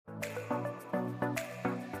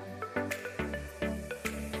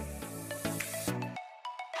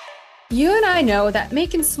You and I know that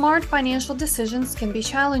making smart financial decisions can be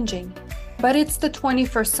challenging, but it's the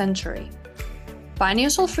 21st century.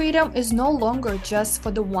 Financial freedom is no longer just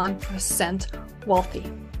for the 1%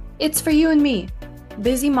 wealthy. It's for you and me,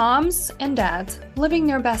 busy moms and dads living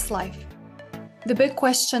their best life. The big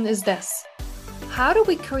question is this: how do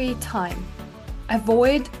we create time,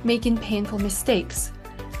 avoid making painful mistakes,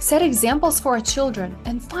 set examples for our children,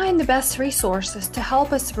 and find the best resources to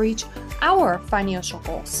help us reach our financial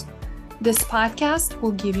goals? This podcast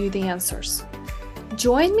will give you the answers.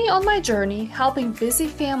 Join me on my journey helping busy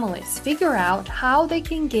families figure out how they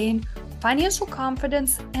can gain financial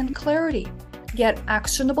confidence and clarity, get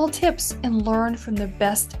actionable tips, and learn from the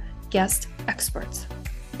best guest experts.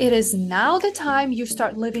 It is now the time you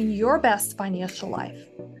start living your best financial life.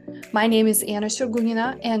 My name is Anna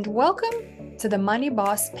Shurgunina, and welcome to the Money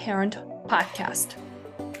Boss Parent Podcast.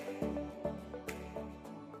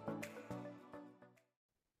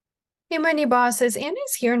 Hey, Money Bosses,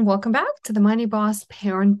 Anna's here, and welcome back to the Money Boss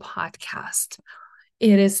Parent Podcast.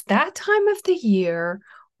 It is that time of the year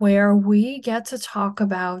where we get to talk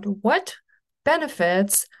about what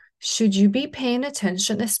benefits should you be paying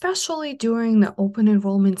attention, especially during the open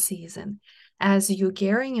enrollment season, as you're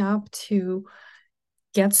gearing up to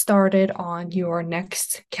get started on your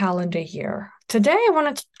next calendar year. Today, I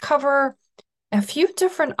want to cover a few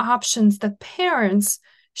different options that parents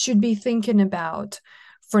should be thinking about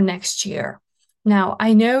for next year. Now,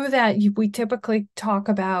 I know that we typically talk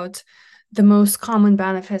about the most common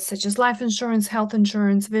benefits, such as life insurance, health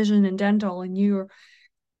insurance, vision, and dental, and you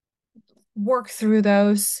work through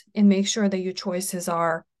those and make sure that your choices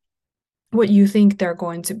are what you think they're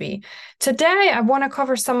going to be. Today, I want to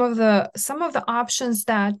cover some of the options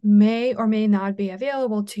that may or may not be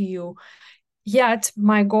available to you. Yet,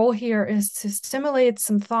 my goal here is to stimulate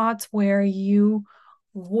some thoughts where you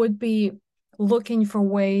would be looking for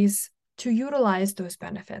ways to utilize those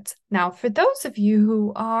benefits. Now, for those of you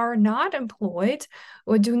who are not employed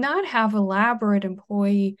or do not have elaborate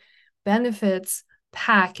employee benefits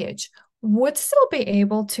package, would still be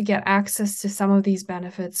able to get access to some of these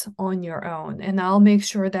benefits on your own. And I'll make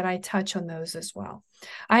sure that I touch on those as well.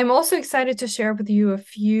 I'm also excited to share with you a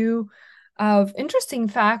few of interesting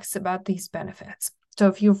facts about these benefits. So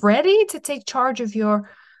if you're ready to take charge of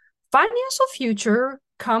your financial future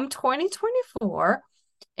come 2024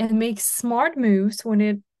 and make smart moves when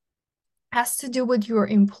it has to do with your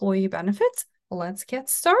employee benefits, let's get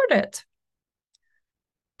started.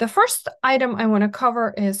 The first item I want to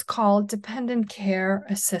cover is called dependent care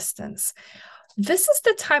assistance. This is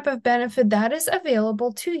the type of benefit that is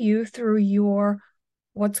available to you through your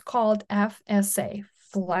what's called FSA,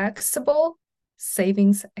 Flexible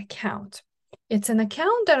Savings Account. It's an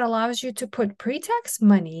account that allows you to put pre-tax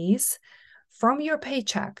monies from your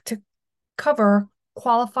paycheck to cover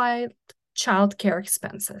qualified childcare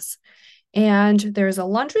expenses. And there's a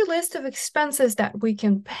laundry list of expenses that we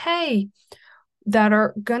can pay that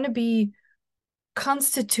are going to be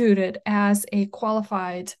constituted as a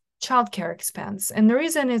qualified childcare expense. And the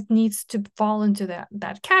reason it needs to fall into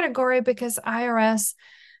that category because IRS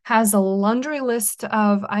has a laundry list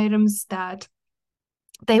of items that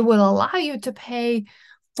they will allow you to pay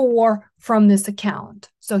for from this account.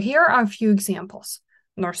 So here are a few examples: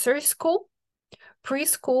 nursery school,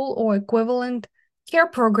 preschool or equivalent care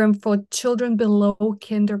program for children below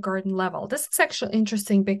kindergarten level. This is actually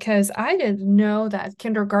interesting because I didn't know that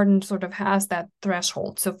kindergarten sort of has that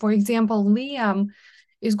threshold. So for example, Liam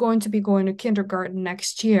is going to be going to kindergarten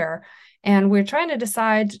next year, and we're trying to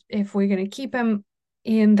decide if we're going to keep him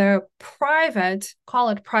in the private, call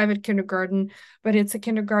it private kindergarten, but it's a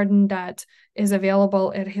kindergarten that is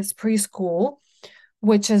available at his preschool,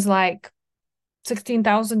 which is like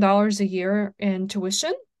 $16,000 a year in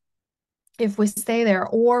tuition if we stay there,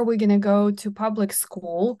 or we're going to go to public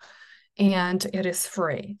school and it is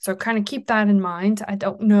free. So kind of keep that in mind. I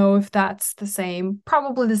don't know if that's the same,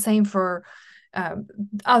 probably the same for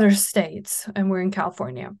other states, and we're in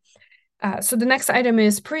California. So the next item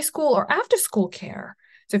is preschool or after school care.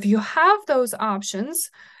 So if you have those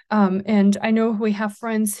options, and I know we have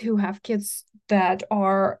friends who have kids that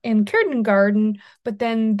are in kindergarten, but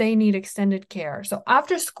then they need extended care. So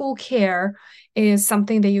after school care is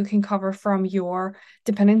something that you can cover from your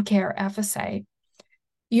dependent care FSA.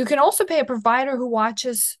 You can also pay a provider who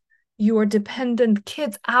watches your dependent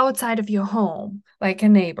kids outside of your home, like a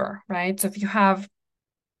neighbor, right? So if you have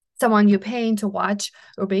someone you're paying to watch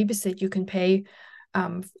or babysit, you can pay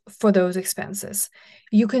for those expenses.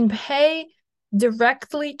 You can pay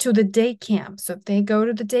directly to the day camp. So if they go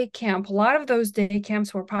to the day camp, a lot of those day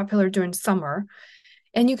camps were popular during summer.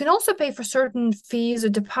 And you can also pay for certain fees or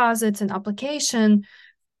deposits and application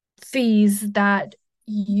fees that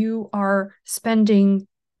you are spending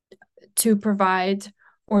to provide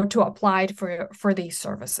or to apply for these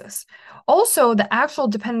services. Also, the actual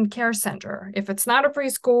dependent care center, if it's not a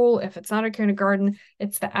preschool, if it's not a kindergarten,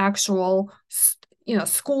 it's the actual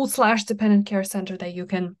school / dependent care center that you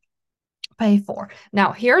can pay for.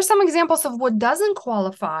 Now, here are some examples of what doesn't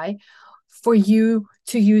qualify for you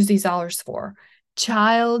to use these dollars for.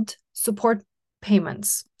 Child support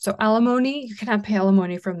payments. So alimony, you cannot pay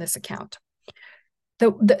alimony from this account.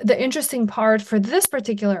 The interesting part for this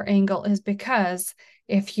particular angle is because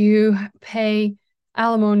if you pay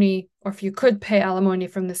alimony, or if you could pay alimony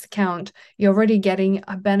from this account, you're already getting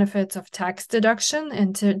a benefits of tax deduction,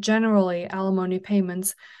 and generally alimony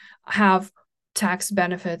payments have tax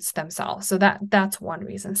benefits themselves. So that's one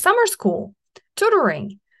reason. Summer school,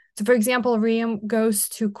 tutoring. So for example, Riam goes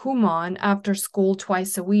to Kumon after school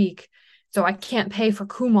twice a week. So I can't pay for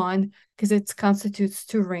Kumon because it constitutes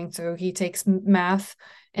tutoring. So he takes math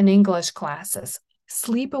and English classes.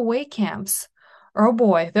 Sleepaway camps. Oh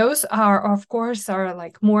boy, those are, of course, are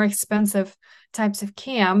like more expensive types of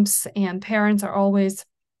camps, and parents are always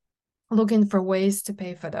looking for ways to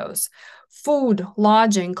pay for those. Food,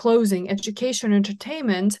 lodging, clothing, education,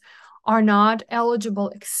 entertainment are not eligible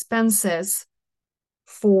expenses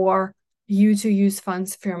for you to use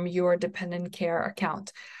funds from your dependent care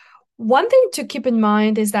account. One thing to keep in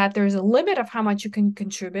mind is that there's a limit of how much you can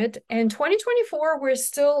contribute. In 2024, we're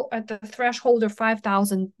still at the threshold of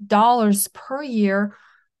 $5,000 per year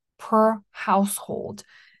per household.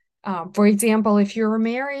 For example, if you're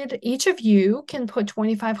married, each of you can put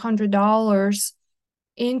 $2,500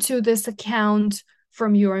 into this account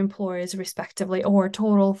from your employees respectively, or a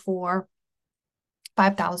total for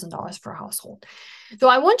 $5,000 for a household. So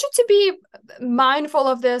I want you to be mindful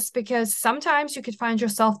of this, because sometimes you could find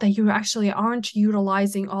yourself that you actually aren't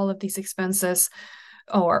utilizing all of these expenses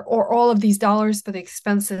or all of these dollars for the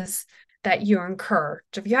expenses that you incur.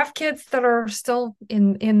 If you have kids that are still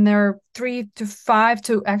in their 3 to 5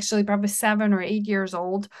 to actually probably 7 or 8 years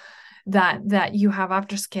old, that you have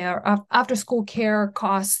after school care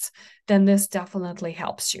costs, then this definitely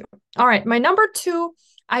helps you. All right, my number 2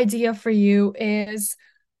 idea for you is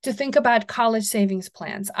to think about college savings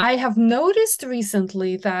plans. I have noticed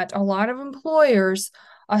recently that a lot of employers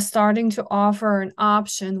are starting to offer an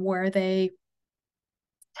option where they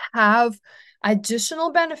have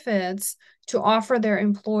additional benefits to offer their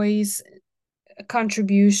employees a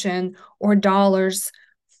contribution or dollars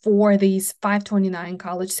for these 529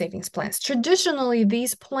 college savings plans. Traditionally,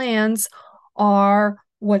 these plans are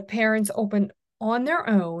what parents open on their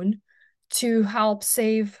own to help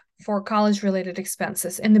save for college-related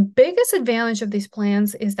expenses. And the biggest advantage of these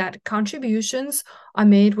plans is that contributions are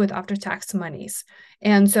made with after-tax monies.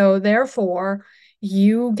 And so therefore,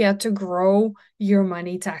 you get to grow your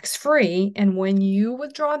money tax-free. And when you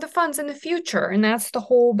withdraw the funds in the future, and that's the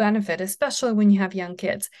whole benefit, especially when you have young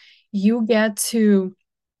kids, you get to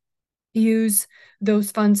use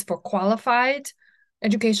those funds for qualified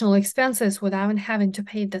educational expenses without having to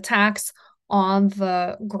pay the tax on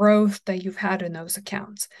the growth that you've had in those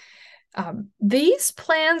accounts. These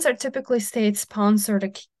plans are typically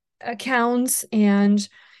state-sponsored accounts, and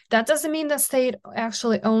that doesn't mean the state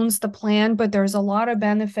actually owns the plan, but there's a lot of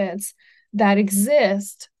benefits that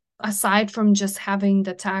exist aside from just having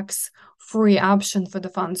the tax-free option for the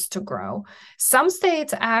funds to grow. Some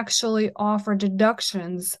states actually offer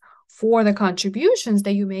deductions for the contributions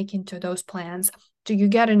that you make into those plans, so you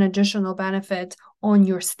get an additional benefit on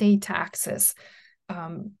your state taxes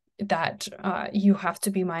that you have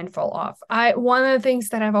to be mindful of. One of the things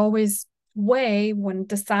that I've always weighed when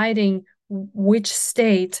deciding which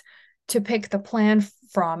state to pick the plan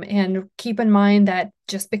from, and keep in mind that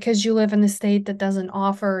just because you live in a state that doesn't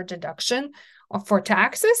offer deduction for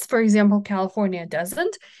taxes, for example, California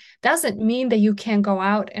doesn't mean that you can't go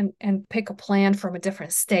out and pick a plan from a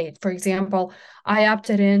different state. For example, I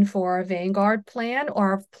opted in for a Vanguard plan,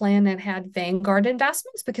 or a plan that had Vanguard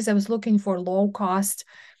investments, because I was looking for low cost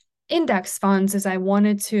index funds, as I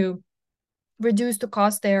wanted to reduce the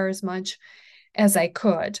cost there as much as I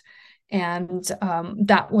could. And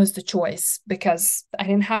that was the choice, because I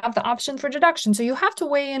didn't have the option for deduction. So you have to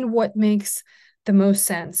weigh in what makes the most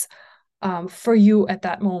sense for you at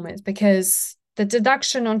that moment, because the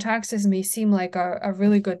deduction on taxes may seem like a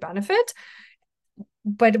really good benefit,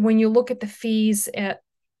 but when you look at the fees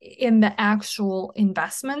in the actual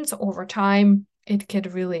investments over time, it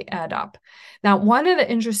could really add up. Now, one of the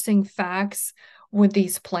interesting facts with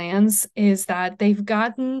these plans is that they've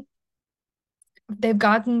gotten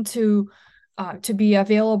to be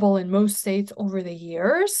available in most states over the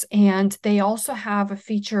years, and they also have a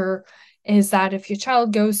feature is that if your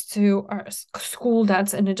child goes to a school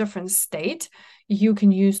that's in a different state, you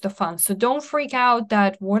can use the funds. So don't freak out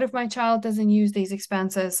that what if my child doesn't use these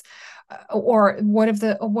expenses, or what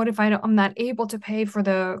if I'm not able to pay for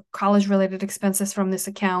the college related expenses from this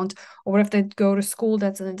account, or what if they go to school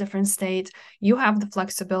that's in a different state? You have the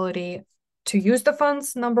flexibility to use the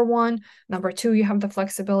funds, number one. Number two, you have the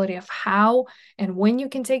flexibility of how and when you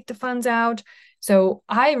can take the funds out. So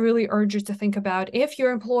I really urge you to think about, if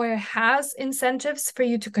your employer has incentives for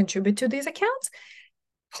you to contribute to these accounts,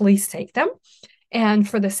 please take them. And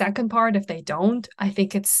for the second part, if they don't, I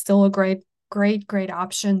think it's still a great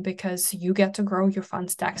option, because you get to grow your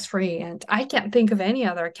funds tax free. And I can't think of any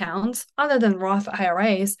other accounts other than Roth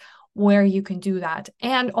IRAs where you can do that.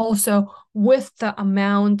 And also with the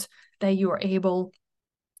amount that you are able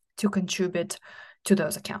to contribute to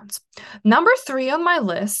those accounts. Number 3 on my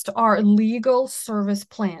list are legal service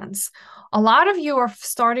plans. A lot of you are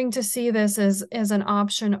starting to see this as an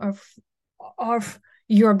option of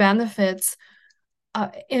your benefits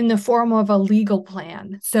in the form of a legal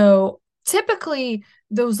plan. So typically,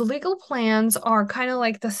 those legal plans are kind of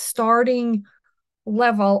like the starting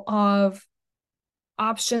level of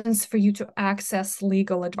options for you to access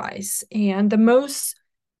legal advice. And the most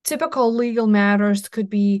typical legal matters could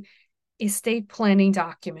be estate planning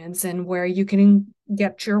documents, and where you can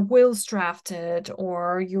get your wills drafted,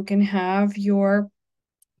 or you can have your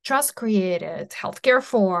trust created, healthcare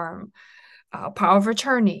form, power of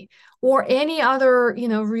attorney, or any other,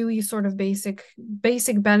 really sort of basic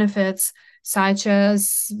benefits, such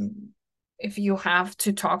as if you have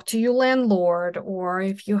to talk to your landlord, or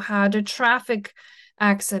if you had a traffic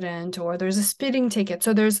accident, or there's a speeding ticket.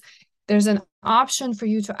 So there's an option for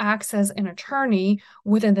you to access an attorney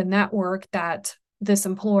within the network that this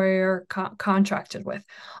employer contracted with.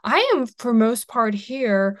 I am, for most part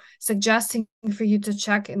here, suggesting for you to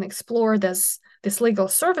check and explore this legal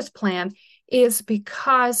service plan, is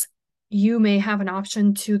because you may have an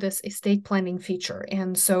option to this estate planning feature.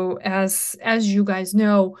 And so as you guys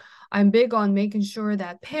know, I'm big on making sure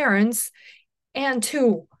that parents, and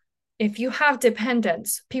two, if you have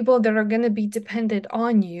dependents, people that are going to be dependent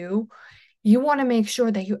on you, you want to make sure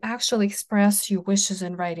that you actually express your wishes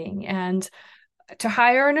in writing. And to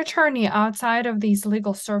hire an attorney outside of these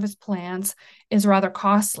legal service plans is rather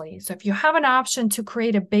costly. So if you have an option to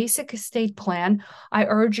create a basic estate plan, I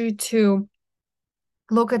urge you to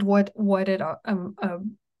look at what it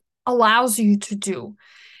allows you to do.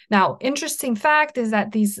 Now, interesting fact is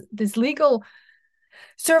that these legal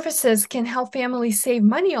services can help families save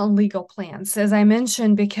money on legal plans, as I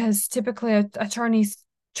mentioned, because typically attorneys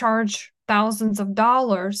charge thousands of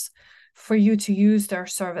dollars for you to use their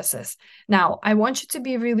services. Now, I want you to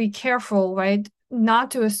be really careful, right?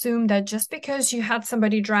 Not to assume that just because you had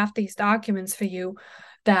somebody draft these documents for you,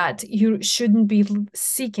 that you shouldn't be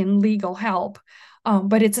seeking legal help.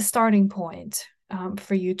 But it's a starting point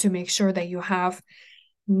for you to make sure that you have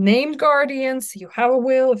named guardians, you have a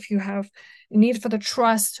will, if you have need for the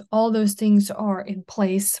trust, all those things are in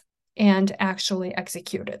place and actually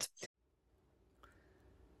executed.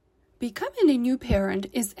 Becoming a new parent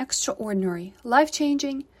is extraordinary,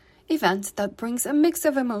 life-changing event that brings a mix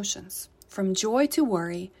of emotions, from joy to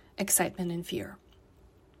worry, excitement and fear.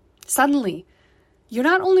 Suddenly, you're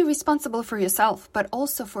not only responsible for yourself, but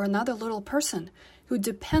also for another little person who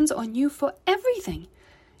depends on you for everything.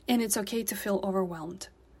 And it's okay to feel overwhelmed.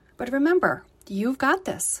 But remember, you've got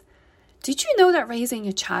this. Did you know that raising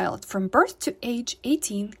a child from birth to age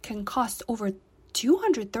 18 can cost over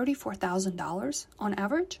 $234,000 on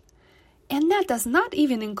average? And that does not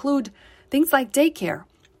even include things like daycare,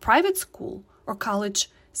 private school, or college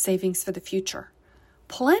savings for the future.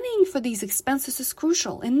 Planning for these expenses is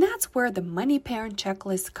crucial, and that's where the Money Parent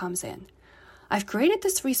Checklist comes in. I've created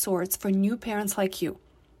this resource for new parents like you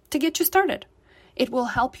to get you started. It will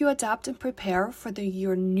help you adapt and prepare for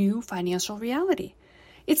your new financial reality.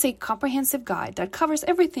 It's a comprehensive guide that covers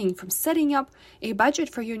everything from setting up a budget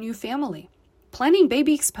for your new family, planning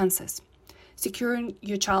baby expenses, securing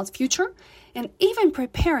your child's future, and even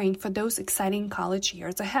preparing for those exciting college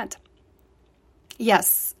years ahead.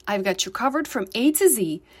 Yes, I've got you covered from A to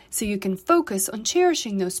Z, so you can focus on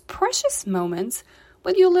cherishing those precious moments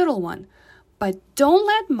with your little one. But don't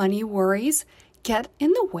let money worries get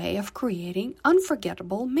in the way of creating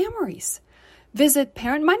unforgettable memories. Visit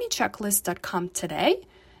parentmoneychecklist.com today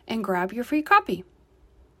and grab your free copy.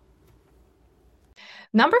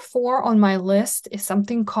 Number 4 on my list is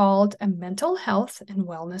something called a mental health and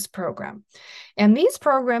wellness program. And these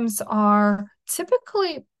programs are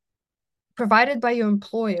typically provided by your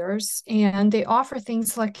employers, and they offer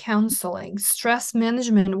things like counseling, stress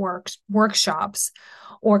management workshops,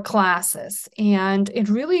 or classes. And it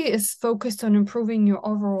really is focused on improving your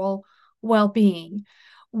overall well-being.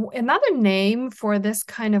 Another name for this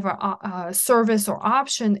kind of a service or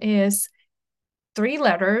option is three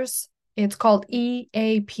letters. It's called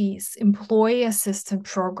EAPs, Employee Assistance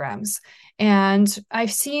Programs. And I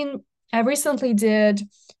recently did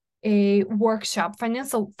a workshop,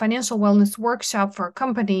 financial wellness workshop for a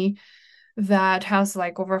company that has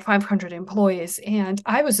like over 500 employees. And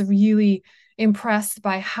I was really impressed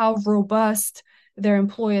by how robust their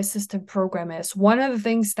employee assistance program is. One of the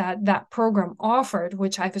things that that program offered,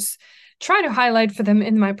 which I was trying to highlight for them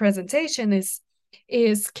in my presentation,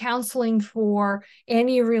 is counseling for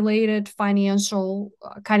any related financial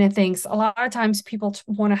kind of things. A lot of times people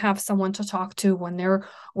want to have someone to talk to when they're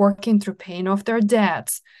working through paying off their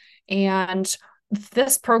debts. And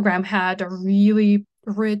this program had a really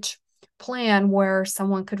rich plan where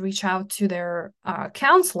someone could reach out to their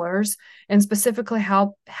counselors and specifically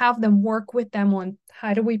have them work with them on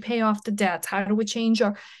how do we pay off the debts, how do we change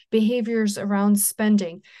our behaviors around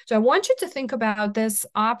spending. So I want you to think about this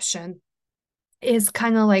option is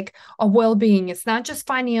kind of like a well-being. It's not just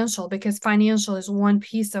financial, because financial is one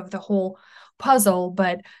piece of the whole puzzle,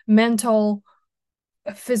 but mental,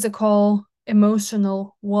 physical,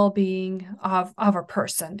 emotional well-being of a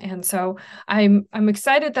person. And so I'm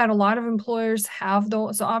excited that a lot of employers have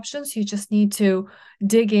those options. You just need to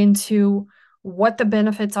dig into what the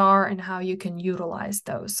benefits are and how you can utilize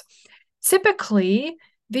those. Typically,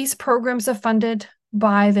 these programs are funded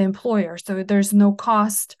by the employer, so there's no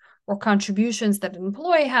cost or contributions that an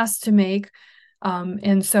employee has to make.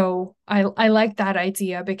 And so I like that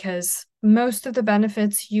idea, because most of the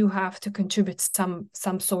benefits you have to contribute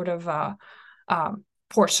some sort of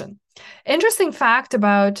portion. Interesting fact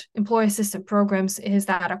about employee assistance programs is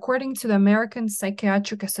that according to the American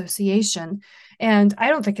Psychiatric Association, and I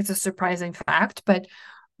don't think it's a surprising fact, but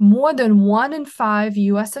more than 1 in 5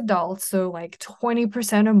 US adults, so like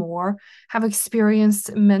 20% or more, have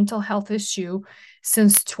experienced mental health issue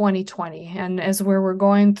since 2020. And as we're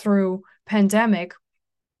going through pandemic,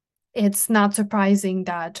 it's not surprising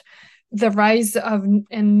that the rise of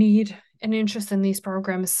and need and interest in these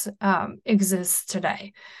programs exists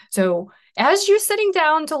today. So as you're sitting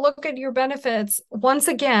down to look at your benefits once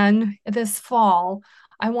again this fall,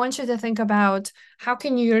 I want you to think about how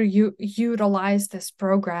can you utilize this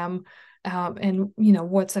program, and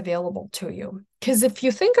what's available to you. Because if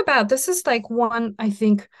you think about this, is like one, I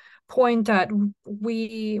think, point that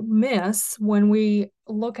we miss when we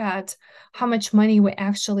look at how much money we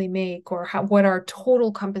actually make, or what our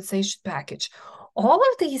total compensation package. All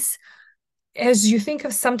of these, as you think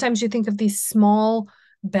of, sometimes you think of these small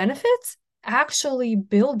benefits actually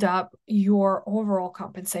build up your overall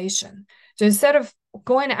compensation. So instead of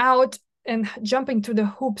going out and jumping through the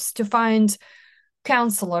hoops to find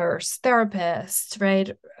counselors, therapists,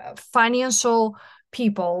 right, financial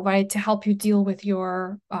people, right, to help you deal with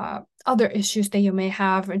your other issues that you may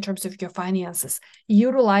have in terms of your finances,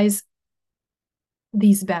 utilize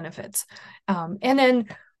these benefits. And then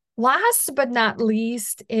last but not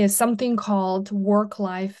least is something called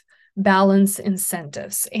work-life balance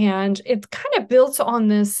incentives. And it kind of builds on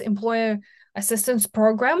this employer assistance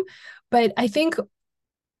program, but I think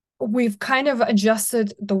we've kind of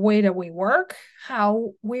adjusted the way that we work,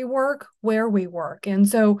 how we work, where we work. And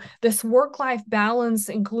so this work-life balance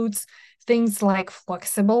includes things like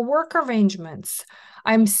flexible work arrangements.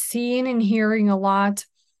 I'm seeing and hearing a lot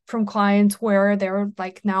from clients where they're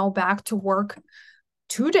like now back to work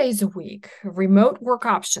 2 days a week, remote work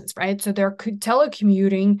options, right? So they're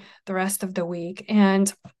telecommuting the rest of the week.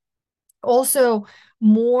 And also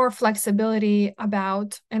more flexibility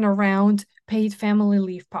about and around paid family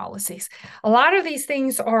leave policies. A lot of these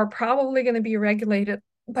things are probably going to be regulated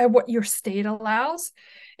by what your state allows,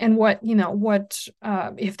 and what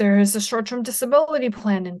if there is a short-term disability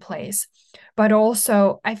plan in place. But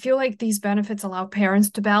also, I feel like these benefits allow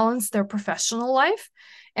parents to balance their professional life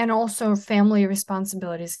and also family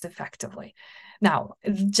responsibilities effectively. Now,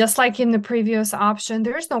 just like in the previous option,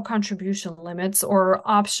 there is no contribution limits or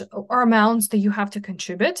option or amounts that you have to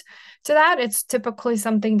contribute to that. It's typically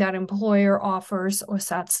something that employer offers or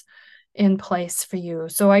sets in place for you.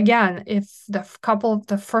 So again, if the couple of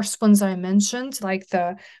the first ones I mentioned, like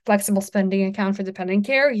the flexible spending account for dependent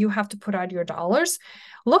care, you have to put out your dollars.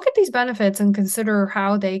 Look at these benefits and consider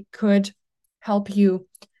how they could help you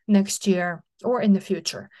next year or in the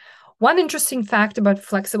future. One interesting fact about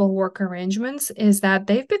flexible work arrangements is that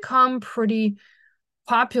they've become pretty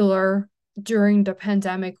popular during the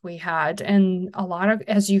pandemic we had. And a lot of,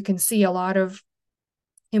 as you can see, a lot of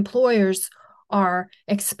employers are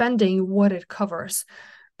expanding what it covers.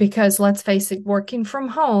 Because let's face it, working from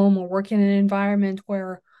home or working in an environment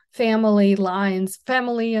where family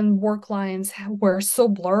and work lines were so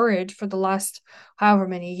blurred for the last however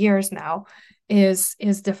many years now is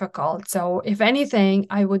difficult. So if anything,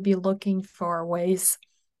 I would be looking for ways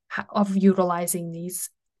of utilizing these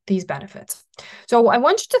benefits. So I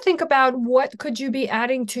want you to think about what could you be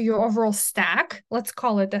adding to your overall stack. Let's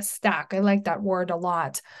call it a stack. I like that word a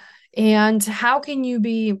lot. And how can you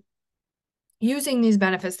be using these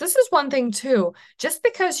benefits? This is one thing too. Just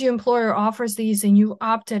because your employer offers these and you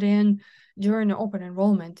opted in during open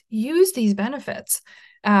enrollment, use these benefits,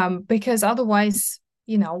 because otherwise,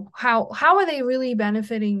 how are they really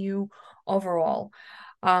benefiting you overall?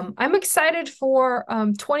 I'm excited for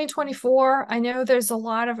 2024. I know there's a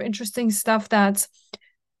lot of interesting stuff that's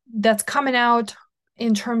coming out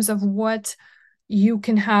in terms of what you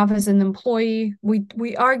can have as an employee.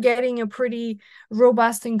 We are getting a pretty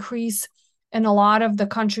robust increase in a lot of the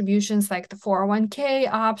contributions, like the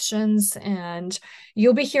 401k options, and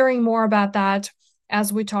you'll be hearing more about that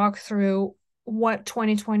as we talk through what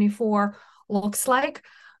 2024 looks like.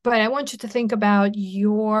 But I want you to think about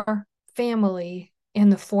your family in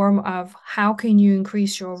the form of how can you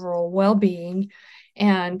increase your overall well-being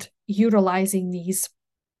and utilizing these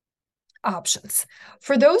options.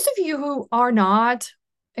 For those of you who are not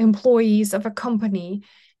employees of a company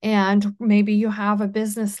and maybe you have a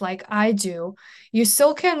business like I do, you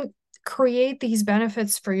still can create these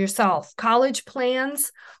benefits for yourself. College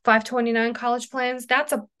plans, 529 college plans,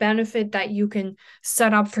 that's a benefit that you can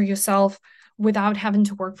set up for yourself without having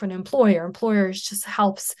to work for an employer. Employers just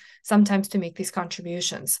helps sometimes to make these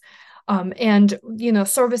contributions. And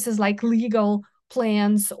services like legal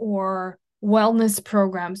plans or wellness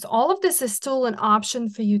programs, all of this is still an option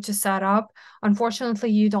for you to set up. Unfortunately,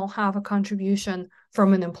 you don't have a contribution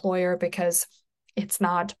from an employer because it's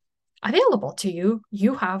not available to you.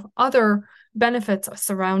 You have other benefits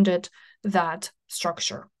surrounded that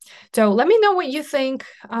structure. So let me know what you think.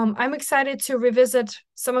 I'm excited to revisit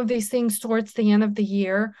some of these things towards the end of the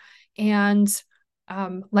year. And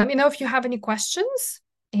let me know if you have any questions.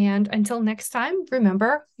 And until next time,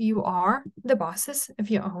 remember, you are the bosses of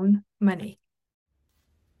your own money.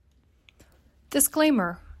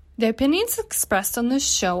 Disclaimer. The opinions expressed on this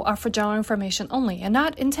show are for general information only and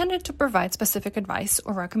not intended to provide specific advice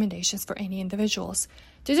or recommendations for any individuals.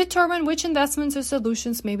 To determine which investments or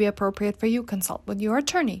solutions may be appropriate for you, consult with your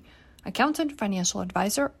attorney, accountant, financial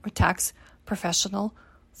advisor, or tax professional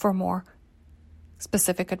for more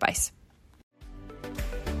specific advice.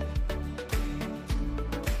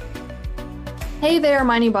 Hey there,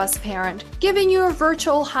 Money Boss parent, giving you a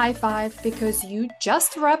virtual high five because you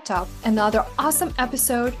just wrapped up another awesome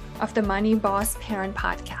episode of the Money Boss Parent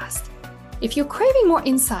Podcast. If you're craving more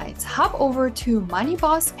insights, hop over to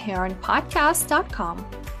moneybossparentpodcast.com.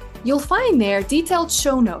 You'll find there detailed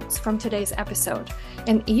show notes from today's episode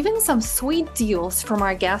and even some sweet deals from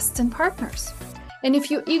our guests and partners. And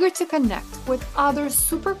if you're eager to connect with other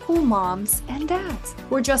super cool moms and dads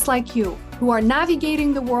who are just like you, who are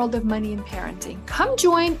navigating the world of money and parenting, come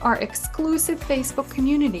join our exclusive Facebook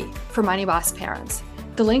community for Money Boss parents.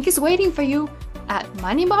 The link is waiting for you at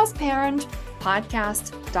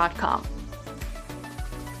moneybossparentpodcast.com.